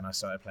 And then I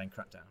started playing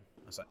Crackdown.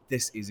 I was like,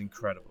 this is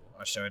incredible.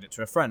 I showed it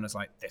to a friend. I was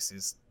like, this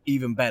is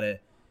even better.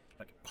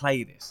 Like,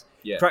 play this.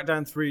 Yeah.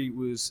 Crackdown 3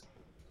 was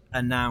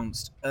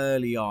announced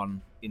early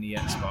on in the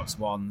Xbox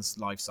One's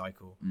life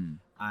cycle.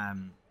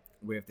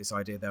 With this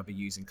idea they'll be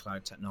using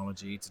cloud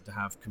technology to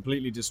have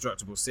completely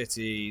destructible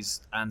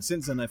cities. And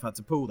since then, they've had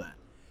to pull that.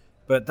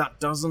 But that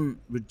doesn't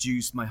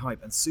reduce my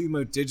hype. And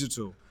Sumo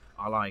Digital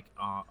are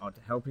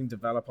helping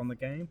develop on the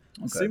game.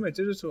 Okay. Sumo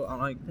Digital are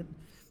like...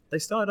 They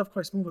started off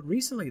quite small, but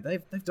recently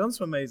they've done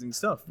some amazing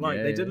stuff.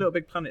 Like they did Little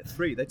Big Planet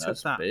 3. They took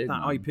that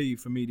IP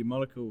from Media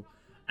Molecule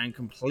and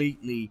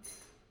completely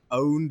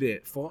owned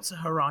it. Forza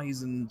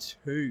Horizon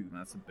 2.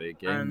 That's a big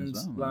game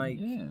as well.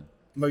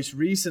 Most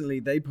recently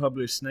they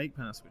published Snake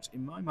Pass, which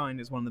in my mind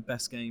is one of the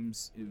best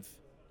games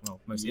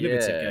most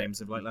innovative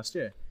games of like last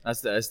year.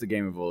 That's the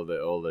game with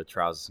all the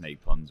trouser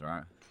snake puns,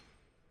 right?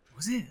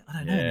 Was it? I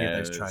don't know any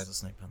of those trouser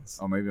snake puns.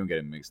 Oh, maybe I'm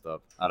getting mixed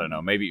up. I don't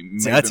know. Maybe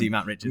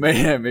Matt Richards.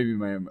 Maybe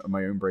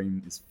my own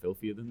brain is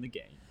filthier than the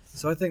game.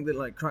 So I think that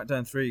like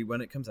Crackdown 3,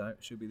 when it comes out, it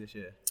should be this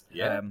year.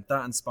 Yeah.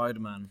 That and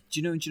Spider-Man. Do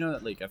you know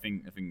that like I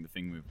think the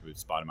thing with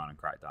Spider-Man and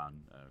Crackdown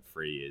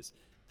 3 is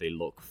they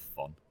look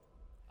fun.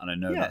 And I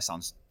know that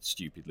sounds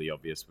stupidly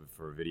obvious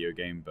for a video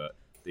game, but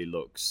they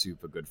look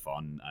super good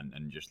fun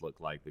and just look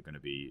like they're going to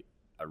be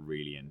a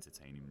really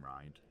entertaining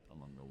ride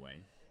along the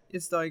way.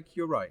 It's like,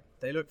 you're right.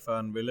 They look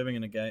fun. We're living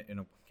in a game.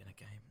 No.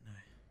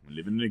 We're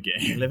living in a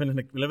game. We're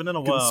living in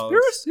a world.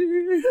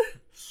 Conspiracy.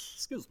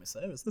 Excuse me,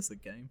 sir. Is this a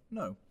game?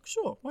 No.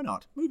 Sure. Why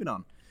not? Moving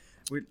on.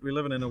 We're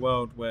living in a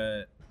world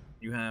where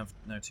you have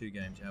 2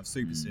 games. You have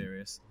Super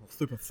Serious, or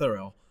Super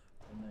Thrill,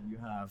 and then you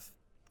have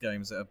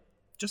games that are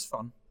just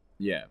fun.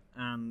 Yeah.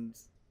 And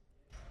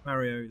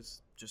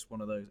Mario's just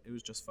one of those. It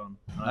was just fun.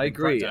 I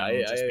agree.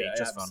 I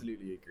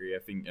absolutely agree. I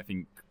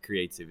think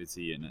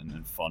creativity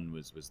and fun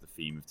was the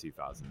theme of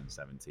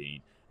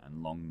 2017,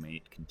 and long may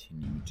it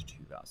continue to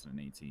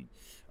 2018.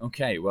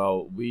 Okay,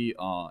 well, we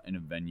are in a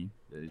venue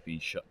that is being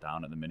shut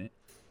down at the minute.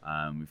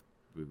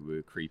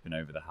 We're creeping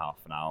over the half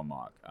an hour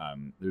mark.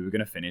 We were going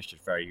to finish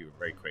just very,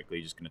 very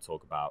quickly. Just going to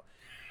talk about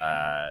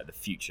the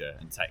future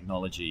and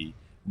technology.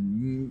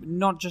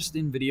 Not just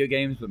in video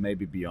games, but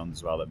maybe beyond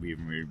as well, that we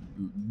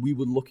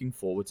were looking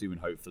forward to, and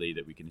hopefully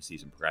that we can see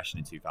some progression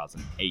in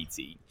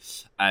 2018.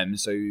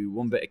 So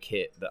one bit of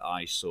kit that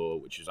I saw,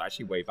 which was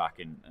actually way back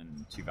in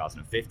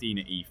 2015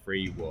 at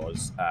E3,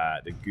 was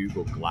the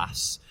Google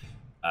Glass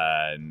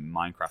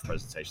Minecraft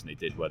presentation they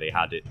did, where they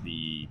had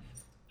the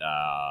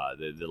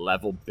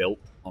level built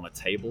on a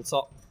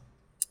tabletop,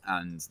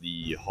 and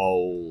the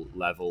whole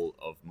level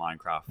of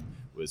Minecraft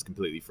was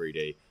completely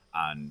 3D.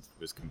 And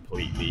was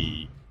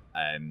completely,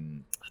 I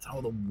don't know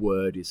what the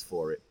word is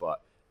for it, but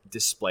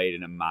displayed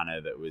in a manner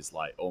that was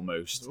like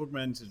almost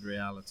augmented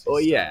reality. Oh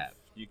yeah,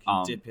 you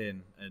can dip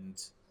in and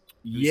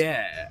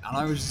and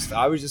I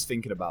was just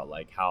thinking about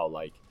like how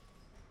like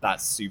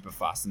that's super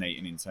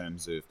fascinating in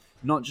terms of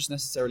not just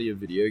necessarily a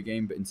video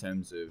game, but in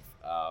terms of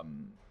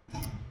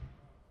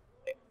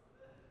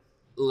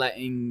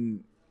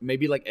letting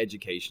maybe like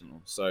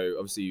educational. So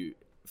obviously,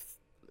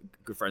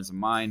 good friends of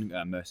mine,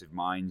 Immersive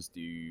Minds,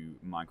 do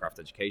Minecraft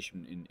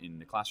education in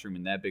the classroom,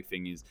 and their big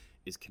thing is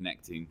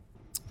connecting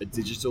a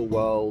digital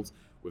world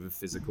with a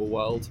physical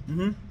world.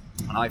 And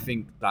I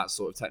think that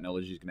sort of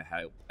technology is going to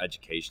help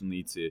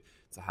educationally to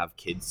have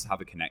kids have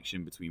a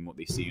connection between what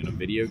they see in a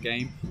video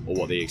game or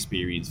what they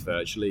experience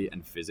virtually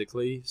and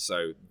physically.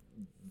 So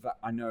that,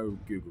 I know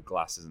Google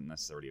Glass isn't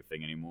necessarily a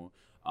thing anymore,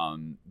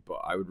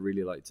 but I would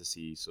really like to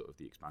see sort of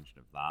the expansion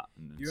of that.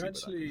 And You see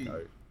actually- where that can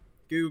go.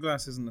 Google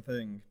Glass isn't a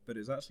thing, but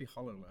it's actually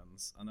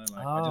HoloLens. I know,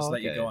 like, I just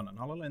let you go on, and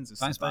HoloLens is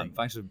Thanks, the man. thing.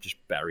 Thanks for just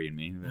burying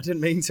me. I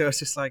didn't mean to. I was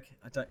just like,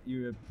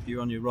 you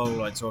on your roll,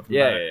 like talking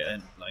Yeah, about yeah, yeah.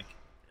 And, like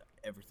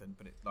everything,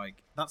 but it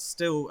like that's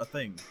still a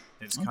thing.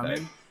 It's Okay.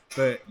 coming,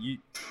 but you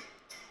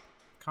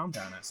calm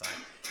down outside.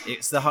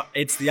 It's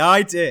the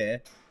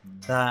idea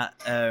that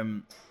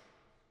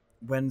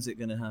when's it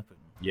gonna happen?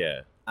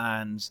 Yeah.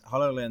 And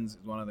HoloLens is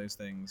one of those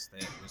things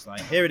that was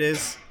like, here it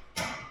is.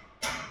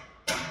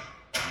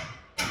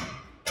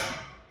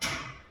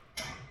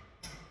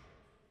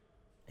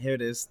 Here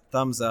it is,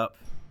 thumbs up.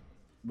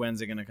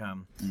 When's it going to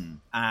come?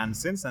 And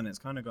since then, it's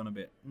kind of gone a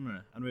bit.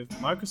 And with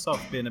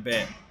Microsoft being a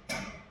bit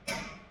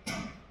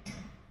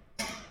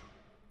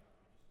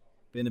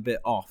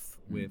off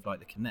with like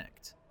the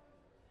Kinect,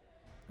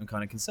 I'm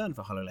kind of concerned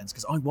for HoloLens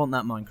because I want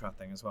that Minecraft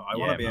thing as well. I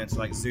want to be able to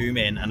like zoom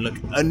in and look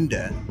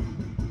under.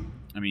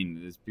 I mean,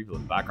 there's people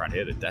in the background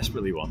here that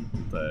desperately want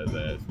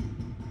the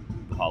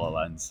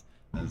HoloLens.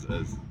 As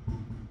I'm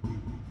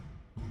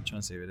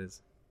trying to see who it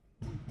is.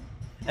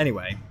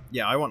 Anyway,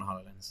 yeah, I want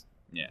HoloLens.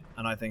 yeah,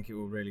 And I think it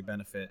will really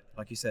benefit,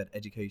 like you said,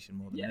 education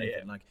more than Yeah,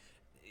 anything. yeah. Like,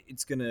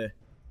 it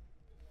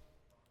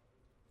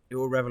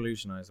will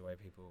revolutionize the way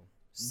people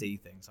see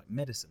things, like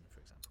medicine,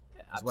 for example,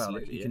 as well. Like,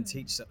 absolutely, you can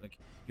teach, like,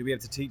 you'll be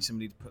able to teach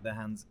somebody to put their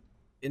hands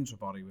into a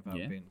body without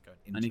Yeah. going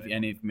into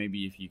and if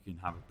maybe if you can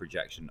have a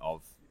projection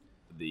of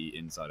the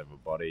inside of a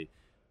body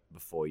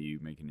before you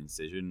make an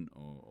incision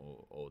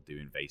or do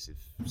invasive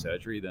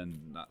surgery,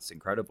 then that's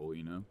incredible,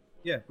 you know.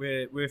 Yeah,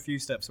 we're a few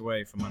steps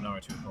away from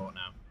Minority Report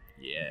now.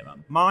 Yeah,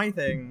 man. My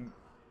thing,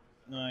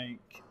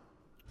 like,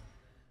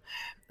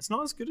 it's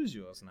not as good as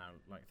yours now,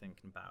 like,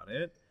 thinking about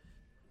it.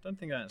 I don't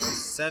think I actually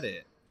said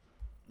it.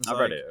 It's I've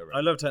read it already.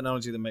 I love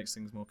technology that makes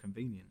things more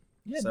convenient.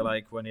 Yeah, So, no.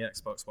 like, when the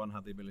Xbox One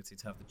had the ability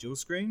to have the dual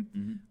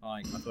screen,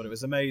 like, I thought it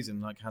was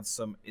amazing, like, had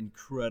some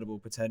incredible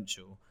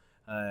potential.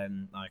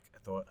 Like, I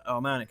thought, oh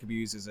man, it could be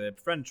used as a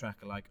friend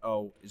tracker, like,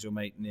 oh, is your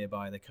mate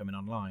nearby, they're coming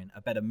online,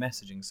 a better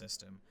messaging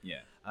system. Yeah.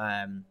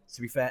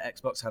 To be fair,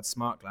 Xbox had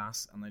Smart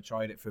Glass, and they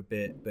tried it for a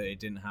bit, but it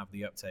didn't have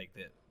the uptake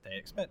that they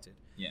expected.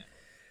 Yeah.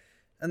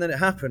 And then it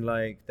happened,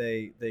 like,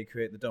 they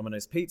create the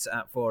Domino's Pizza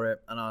app for it,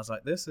 and I was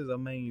like, this is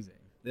amazing.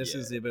 This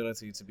is the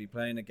ability to be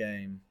playing a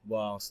game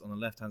whilst on the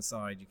left-hand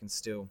side you can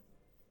still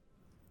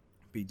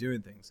be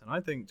doing things. And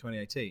I think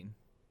 2018,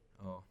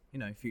 or, you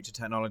know, future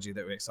technology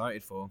that we're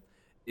excited for,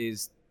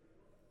 is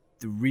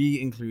the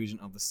re-inclusion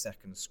of the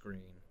second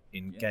screen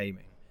in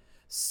gaming.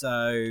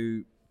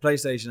 So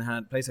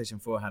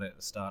PlayStation 4 had it at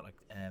the start, like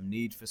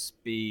Need for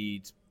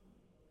Speed.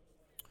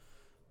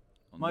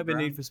 Might be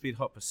Need for Speed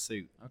Hot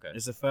Pursuit. Okay.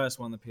 It's the first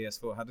one the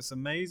PS4 had this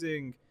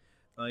amazing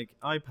like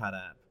iPad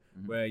app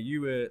where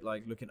you were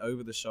like looking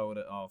over the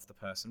shoulder of the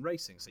person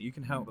racing. So you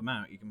can help them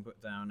out. You can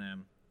put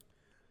down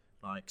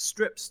like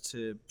strips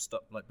to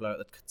stop like blow out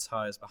the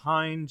tires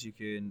behind. You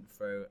can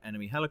throw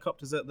enemy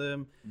helicopters at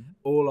them,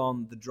 all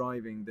on the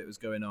driving that was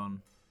going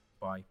on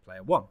by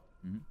player one.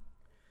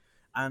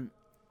 And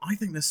I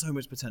think there's so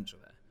much potential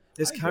there.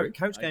 This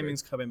couch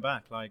gaming's coming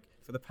back. Like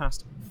for the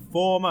past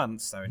 4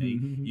 months,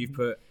 Sony, you've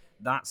put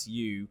That's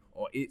You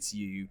or It's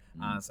You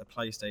as a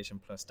PlayStation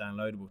Plus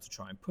downloadable to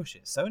try and push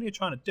it. Sony are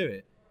trying to do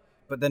it,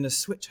 but then the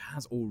Switch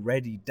has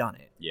already done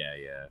it. Yeah,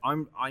 yeah.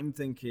 I'm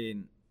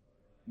thinking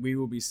we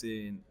will be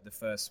seeing the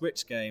first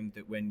Switch game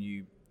that when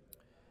you...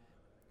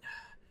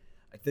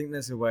 I think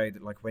there's a way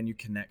that like when you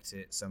connect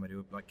it, somebody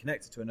will like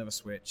connect it to another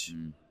Switch,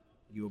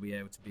 you'll be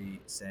able to be,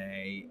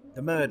 say,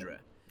 the murderer.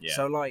 Yeah.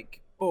 So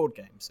like board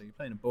games. So you're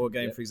playing a board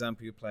game, for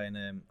example, you're playing,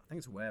 I think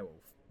it's a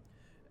werewolf.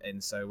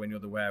 And so when you're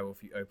the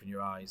werewolf, you open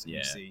your eyes and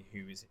you see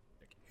who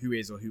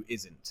is or who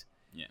isn't.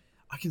 Yeah.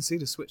 I can see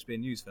the Switch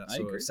being used for that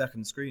sort of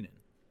second screening.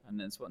 And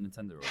that's what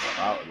Nintendo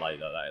are all about, like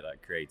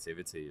that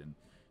creativity. And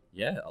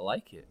yeah, I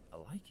like it.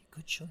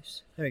 Good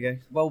choice. There we go.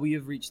 Well, we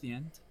have reached the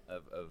end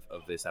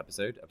of this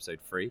episode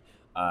 3.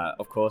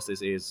 Of course,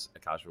 this is a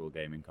casual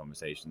gaming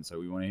conversation, so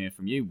we want to hear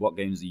from you. What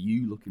games are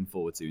you looking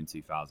forward to in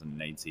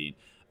 2018?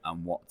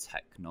 And what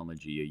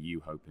technology are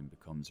you hoping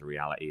becomes a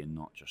reality and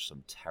not just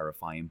some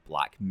terrifying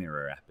Black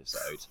Mirror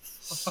episode?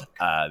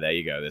 There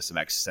you go. There's some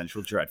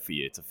existential dread for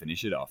you to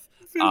finish it off.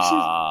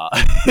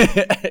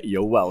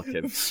 You're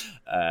welcome.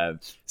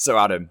 So,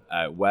 Adam,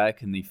 where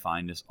can they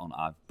find us on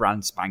our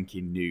brand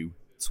spanking new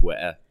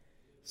Twitter?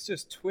 It's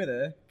just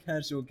Twitter,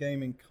 Casual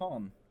Gaming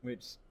Con,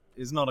 which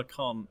is not a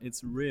con,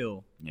 it's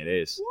real. It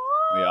is.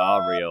 What? We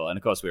are real. And,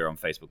 of course, we're on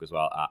Facebook as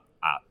well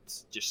at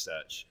just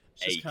search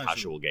Just a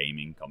casual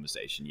gaming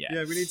conversation. Yeah.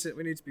 Yeah, we need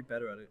to be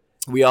better at it.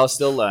 We are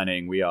still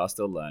learning.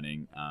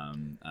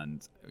 And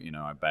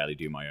I barely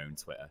do my own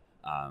Twitter.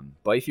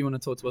 But if you want to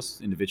talk to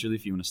us individually,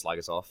 if you want to slag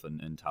us off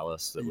and tell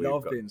us that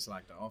love being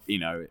slagged off,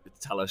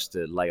 tell us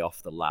to lay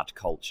off the lad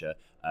culture.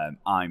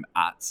 I'm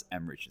at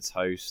M Richards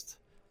Host,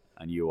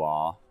 and you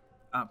are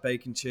at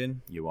Bacon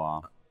Chin. You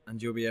are,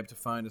 and you'll be able to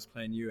find us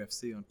playing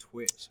UFC on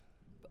Twitch.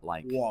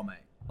 What, mate?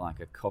 Like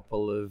a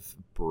couple of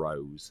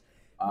bros.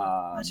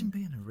 Imagine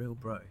being a real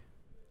bro.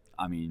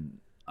 I mean,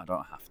 I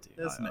don't have to.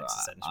 There's some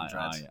existential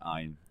dread.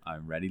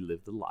 I'm ready to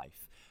live the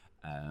life.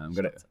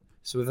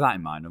 So with that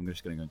in mind, I'm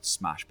just going to go and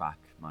smash back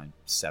my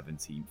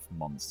 17th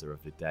monster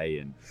of the day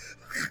and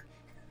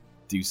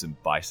do some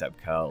bicep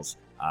curls.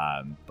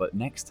 But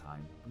next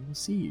time, we will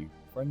see you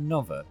for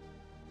another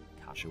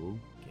casual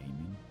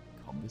gaming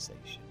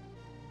conversation.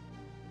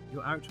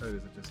 Your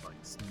outros are just like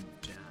smooth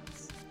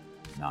jazz.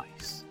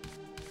 Nice.